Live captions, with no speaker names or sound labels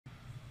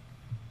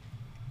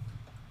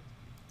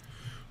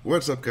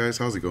What's up, guys?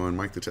 How's it going?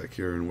 MikeTheTech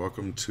here, and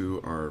welcome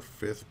to our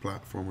fifth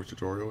platformer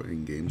tutorial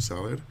in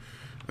GameSalad.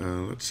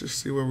 Let's just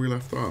see where we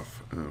left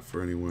off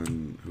for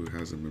anyone who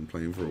hasn't been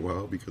playing for a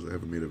while, because I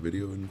haven't made a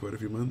video in quite a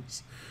few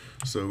months.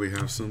 So we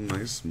have some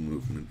nice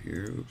movement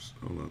here. Oops,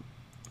 hold on.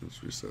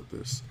 Let's reset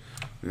this.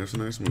 We have some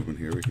nice movement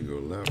here. We can go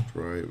left,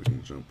 right, we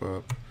can jump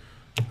up.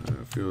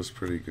 Feels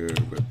pretty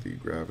good with the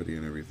gravity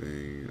and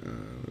everything.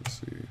 Let's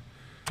see.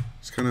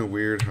 It's kind of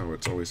weird how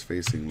it's always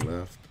facing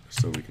left,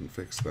 so we can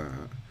fix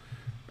that.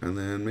 And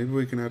then maybe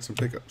we can add some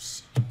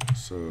pickups.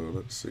 So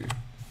let's see.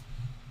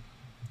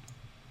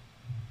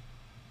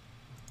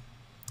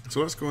 So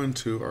let's go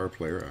into our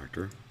player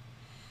actor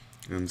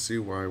and see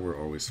why we're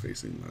always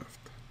facing left.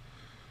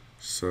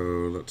 So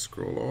let's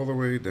scroll all the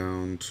way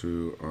down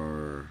to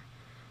our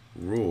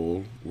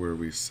role where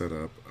we set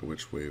up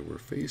which way we're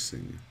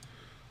facing,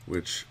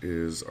 which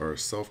is our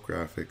self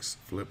graphics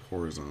flip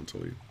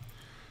horizontally.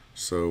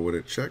 So what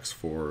it checks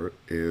for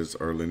is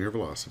our linear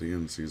velocity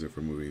and sees if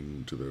we're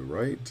moving to the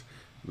right,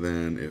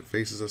 then it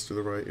faces us to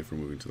the right. If we're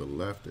moving to the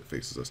left, it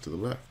faces us to the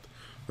left.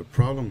 The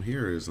problem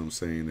here is I'm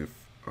saying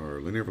if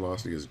our linear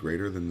velocity is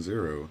greater than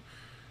 0,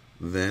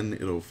 then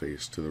it'll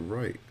face to the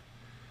right.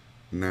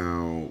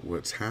 Now,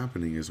 what's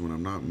happening is when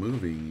I'm not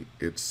moving,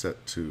 it's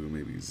set to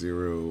maybe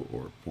 0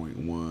 or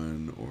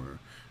 0.1 or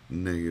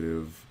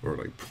negative or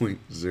like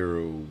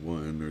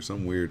 0.01 or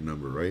some weird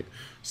number, right?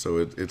 So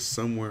it's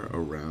somewhere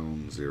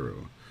around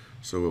 0.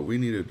 So what we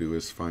need to do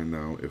is find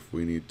out if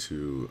we need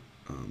to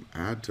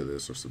add to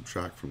this or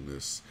subtract from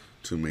this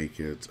to make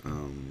it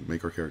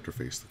make our character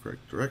face the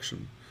correct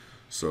direction.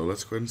 So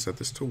let's go ahead and set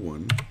this to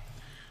 1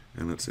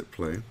 and let's hit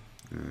play,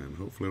 and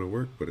hopefully it'll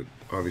work, but it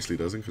obviously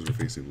doesn't because we're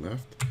facing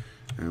left,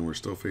 and we're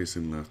still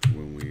facing left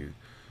when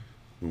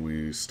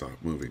we stop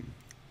moving.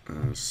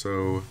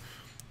 So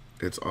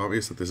it's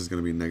obvious that this is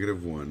going to be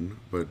 -1,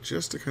 but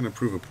just to kind of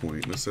prove a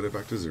point, let's set it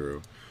back to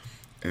 0,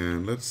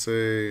 and let's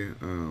say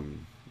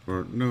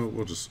or no,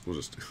 we'll just do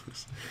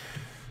this.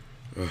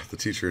 The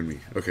teacher and me.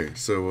 Okay,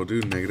 so we'll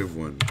do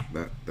 -1.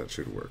 That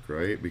should work,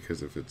 right?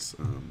 Because if it's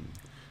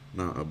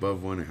not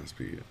above 1, it has to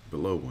be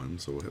below 1.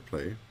 So we'll hit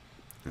play,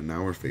 and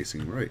now we're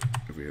facing right.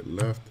 If we hit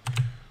left,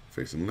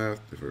 facing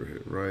left. If we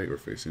hit right, we're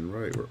facing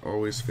right. We're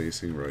always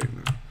facing right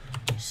now.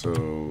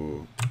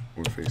 So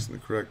we're facing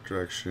the correct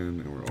direction,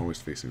 and we're always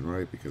facing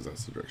right because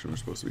that's the direction we're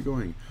supposed to be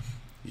going.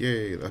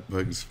 Yay, that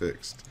bug's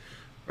fixed.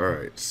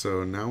 Alright,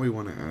 so now we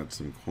want to add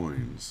some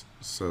coins.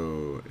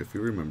 So if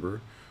you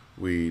remember,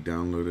 we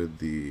downloaded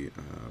the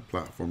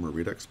platformer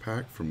Redux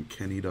pack from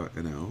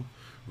kenny.nl,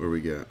 where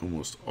we get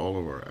almost all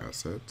of our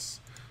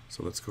assets.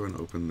 So let's go ahead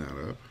and open that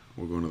up.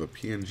 We'll go into the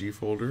PNG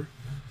folder,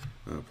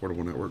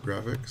 portable network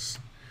graphics,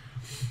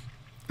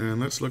 and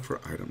let's look for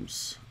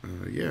items.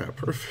 Yeah,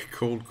 perfect,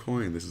 gold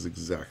coin. This is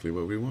exactly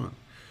what we want.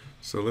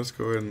 So let's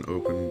go ahead and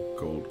open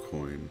gold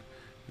coin.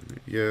 And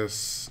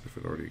yes, if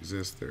it already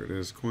exists, there it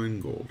is, coin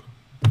gold.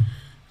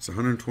 It's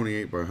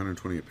 128 by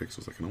 128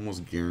 pixels. I can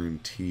almost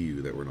guarantee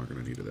you that we're not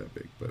going to need it that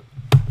big, but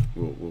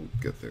we'll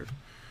get there.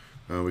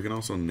 We can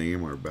also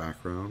name our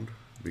background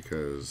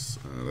because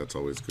that's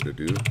always good to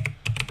do.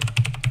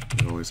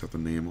 We always have to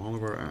name all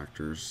of our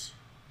actors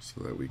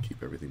so that we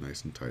keep everything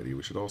nice and tidy.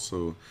 We should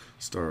also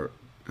start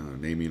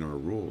naming our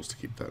rules to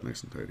keep that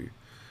nice and tidy.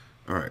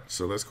 Alright,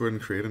 so let's go ahead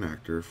and create an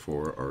actor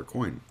for our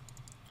coin.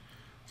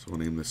 So we'll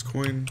name this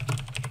coin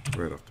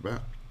right off the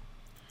bat.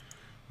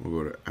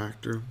 We'll go to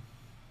actor,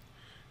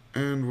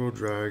 and we'll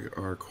drag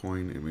our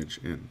coin image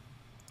in.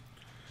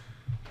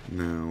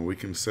 Now we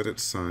can set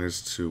its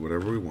size to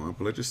whatever we want,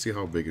 but let's just see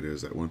how big it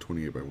is at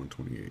 128 by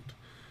 128.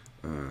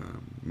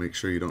 Make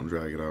sure you don't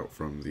drag it out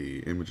from the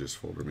images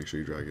folder. Make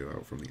sure you drag it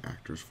out from the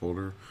actors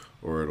folder,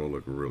 or it'll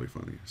look really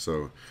funny.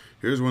 So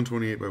here's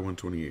 128 by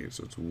 128,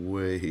 so it's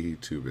way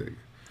too big.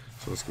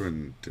 So let's go ahead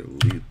and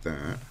delete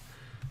that.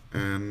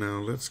 And now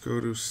let's go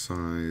to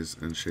size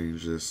and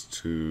change this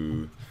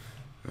to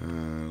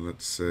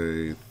let's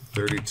say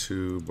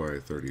 32 by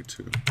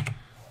 32.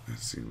 That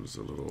seems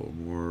a little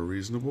more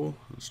reasonable.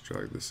 Let's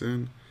drag this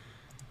in.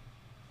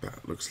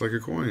 That looks like a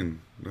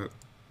coin. That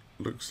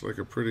looks like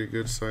a pretty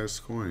good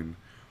sized coin.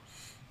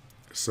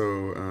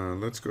 So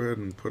let's go ahead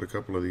and put a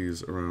couple of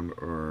these around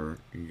our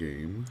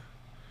game.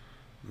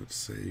 Let's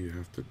say you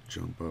have to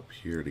jump up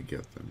here to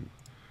get them.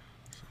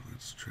 So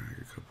let's drag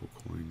a couple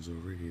coins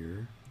over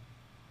here.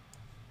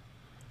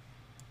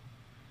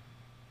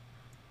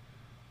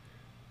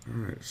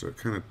 Alright, so it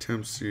kind of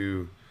tempts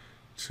you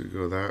to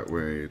go that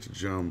way to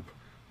jump,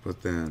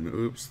 but then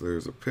oops,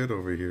 there's a pit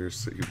over here,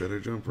 so you better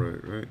jump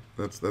right.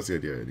 That's the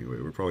idea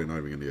anyway. We're probably not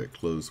even going to get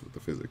close with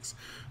the physics,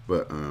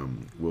 but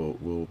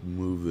we'll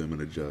move them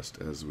and adjust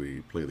as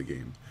we play the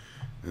game,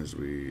 as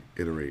we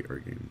iterate our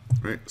game.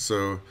 Right,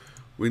 so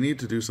we need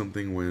to do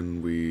something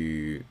when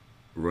we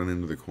run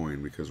into the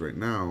coin, because right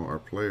now our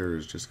player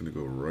is just going to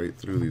go right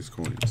through these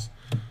coins.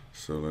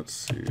 So let's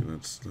see,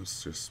 let's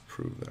just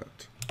prove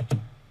that.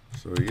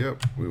 So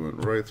yep, we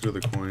went right through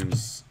the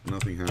coins,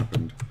 nothing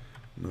happened.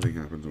 Nothing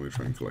happens when we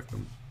try and collect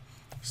them.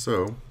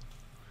 So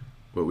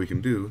what we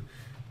can do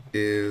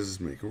is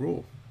make a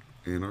rule.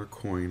 in our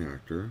coin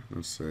actor,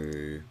 let's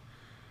say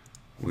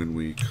when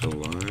we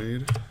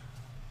collide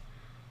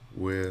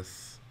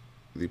with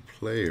the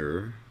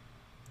player,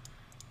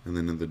 and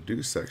then in the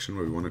do section,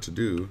 what we want it to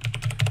do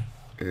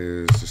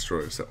is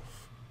destroy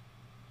itself.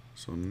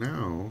 So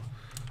now,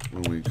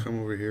 when we come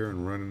over here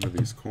and run into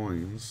these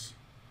coins,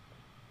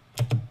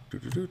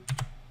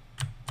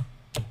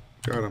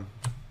 got them.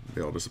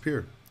 They all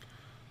disappear.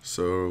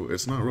 So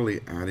it's not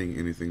really adding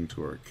anything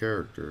to our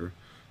character,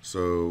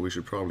 so we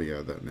should probably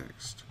add that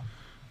next.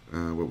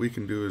 What we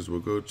can do is we'll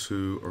go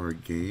to our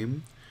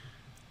game,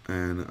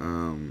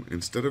 and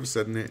instead of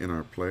setting it in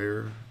our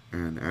player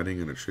and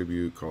adding an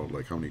attribute called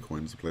like how many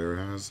coins the player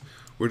has,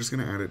 we're just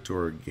going to add it to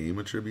our game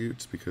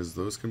attributes, because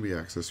those can be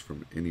accessed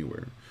from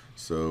anywhere.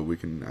 So we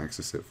can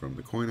access it from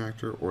the coin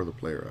actor or the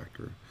player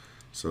actor.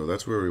 So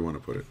that's where we want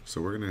to put it.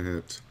 So we're going to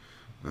hit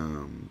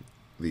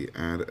the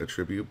add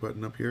attribute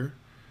button up here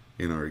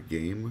in our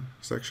game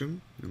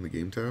section, in the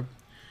game tab,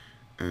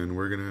 and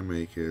we're going to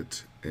make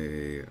it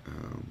an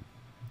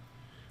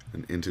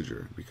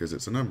integer because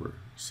it's a number.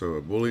 So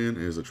a boolean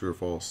is a true or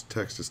false,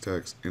 text is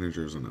text,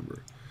 integer is a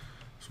number.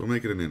 So we'll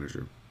make it an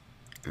integer,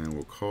 and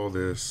we'll call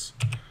this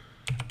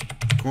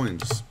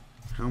coins.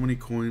 How many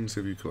coins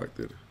have you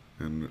collected?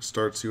 And it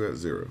starts you at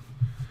 0.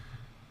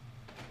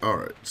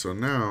 Alright, so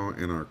now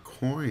in our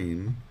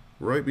coin,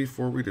 right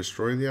before we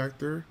destroy the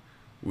actor,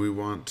 we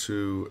want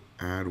to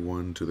add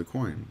 1 to the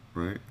coin,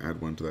 right? Add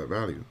 1 to that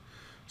value.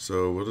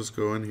 So we'll just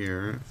go in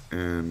here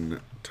and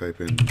type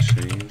in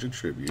change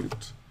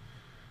attribute,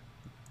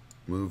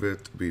 move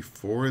it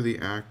before the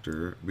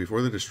actor,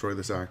 before they destroy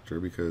this actor,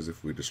 because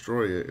if we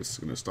destroy it, it's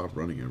going to stop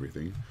running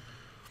everything.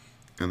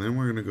 And then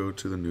we're going to go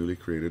to the newly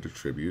created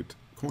attribute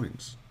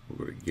coins. We'll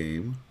go to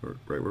game, or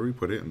right where we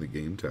put it in the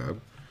game tab,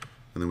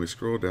 and then we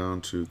scroll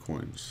down to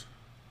coins.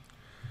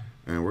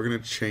 And we're going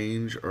to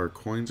change our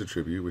coins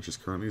attribute, which is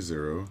currently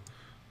 0,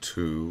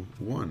 to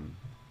 1.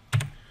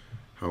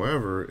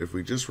 However, if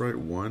we just write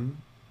 1,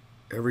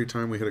 every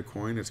time we hit a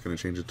coin, it's going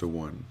to change it to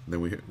 1.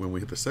 Then when we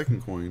hit the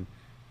second coin,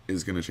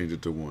 it's going to change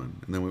it to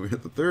 1. And then when we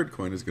hit the third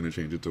coin, it's going to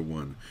change it to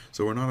 1.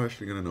 So we're not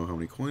actually going to know how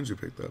many coins we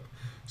picked up.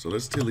 So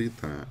let's delete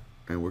that,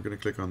 and we're going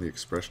to click on the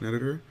expression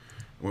editor.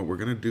 And what we're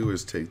going to do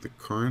is take the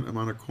current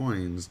amount of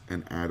coins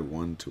and add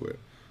 1 to it.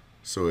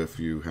 So if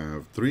you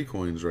have 3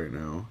 coins right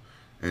now,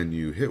 and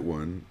you hit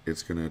 1,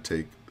 it's going to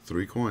take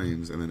 3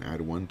 coins and then add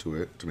 1 to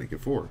it to make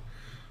it 4.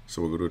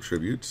 So we'll go to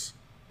attributes,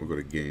 we'll go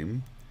to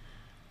game,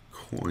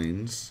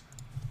 coins,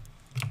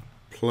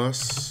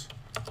 plus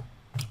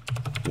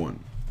 1.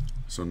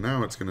 So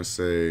now it's going to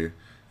say,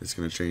 it's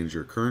going to change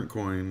your current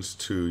coins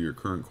to your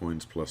current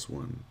coins plus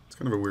 1. It's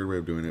kind of a weird way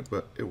of doing it,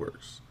 but it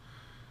works.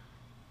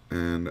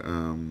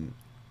 And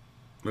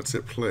let's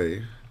hit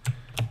play.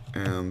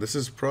 And this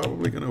is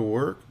probably going to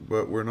work,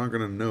 but we're not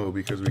going to know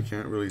because we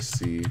can't really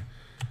see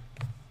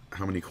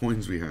how many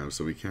coins we have,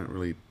 so we can't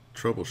really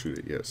troubleshoot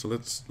it yet. So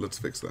let's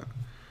fix that.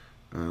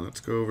 Let's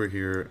go over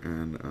here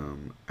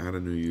and add a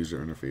new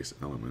user interface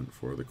element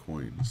for the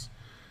coins.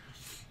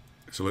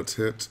 So let's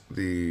hit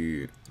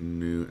the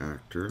new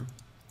actor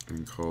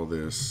and call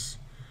this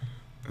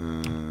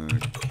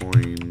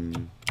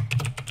coin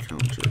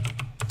counter.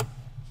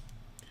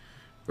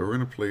 But we're going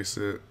to place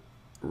it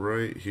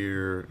right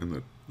here in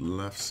the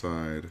left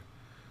side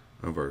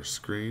of our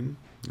screen.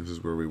 This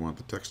is where we want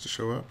the text to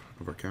show up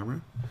of our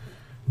camera.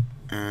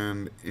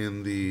 And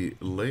in the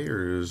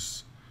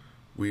layers,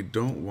 we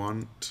don't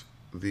want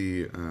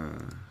the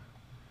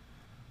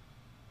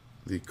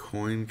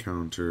coin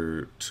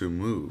counter to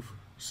move.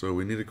 So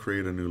we need to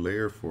create a new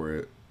layer for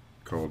it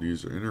called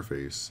user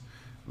interface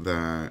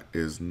that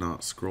is not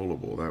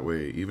scrollable. That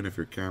way, even if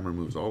your camera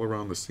moves all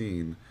around the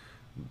scene,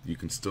 you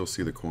can still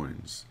see the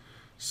coins.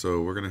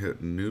 So we're going to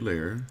hit new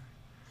layer,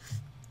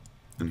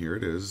 and here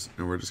it is.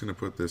 And we're just going to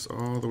put this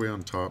all the way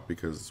on top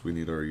because we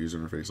need our user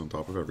interface on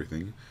top of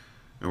everything.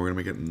 And we're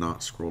going to make it not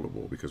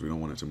scrollable because we don't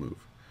want it to move.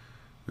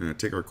 We're going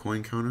to take our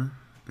coin counter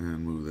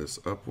and move this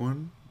up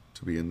 1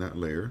 to be in that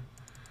layer.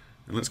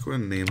 And let's go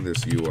ahead and name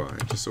this UI,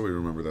 just so we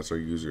remember that's our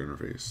user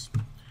interface.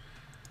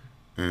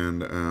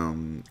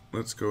 And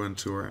let's go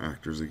into our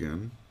actors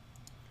again.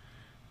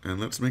 And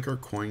let's make our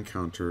coin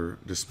counter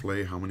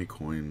display how many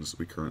coins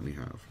we currently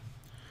have.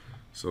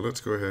 So let's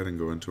go ahead and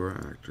go into our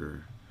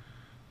actor.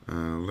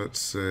 Let's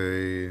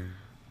say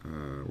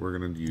we're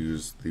going to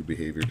use the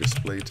behavior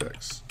display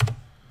text.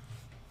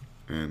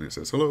 And it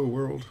says, hello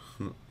world.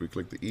 We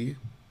click the E,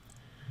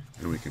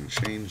 and we can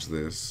change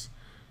this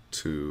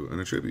to an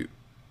attribute.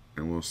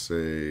 And we'll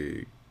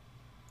say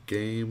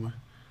game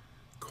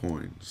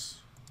coins.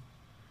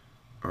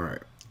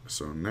 Alright,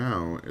 so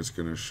now it's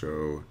going to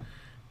show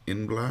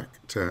in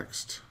black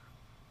text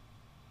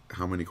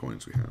how many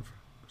coins we have.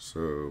 So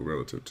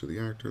relative to the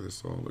actor,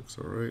 this all looks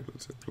alright.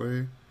 Let's hit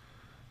play.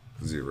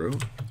 0.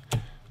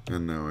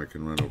 And now I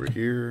can run over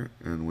here,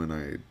 and when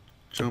I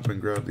jump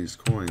and grab these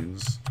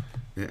coins,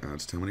 it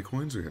adds to how many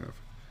coins we have.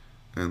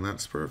 And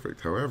that's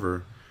perfect.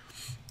 However,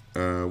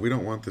 we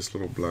don't want this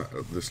little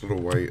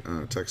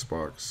white text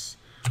box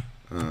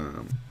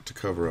to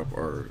cover up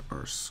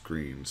our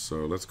screen.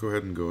 So let's go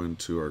ahead and go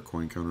into our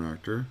coin counter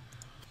actor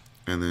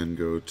and then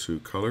go to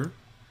color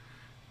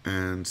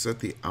and set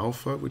the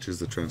alpha, which is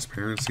the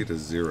transparency, to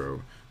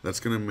 0. That's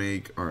going to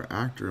make our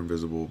actor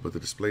invisible, but the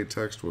displayed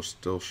text will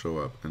still show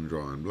up and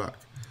draw in black.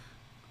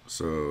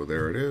 So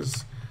there it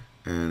is.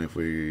 And if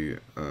we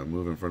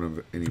move in front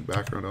of any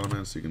background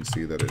elements, you can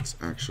see that it's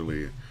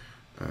actually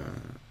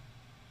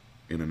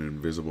in an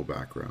invisible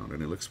background,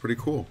 and it looks pretty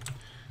cool.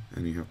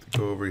 And you have to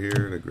go over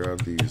here to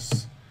grab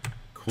these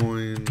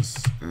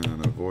coins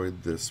and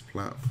avoid this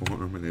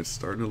platform, and it's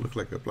starting to look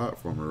like a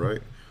platformer,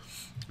 right?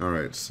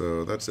 Alright,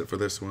 so that's it for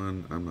this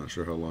one. I'm not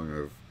sure how long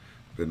I've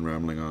been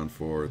rambling on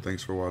for.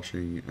 Thanks for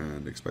watching,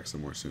 and expect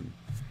some more soon.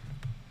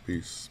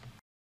 Peace.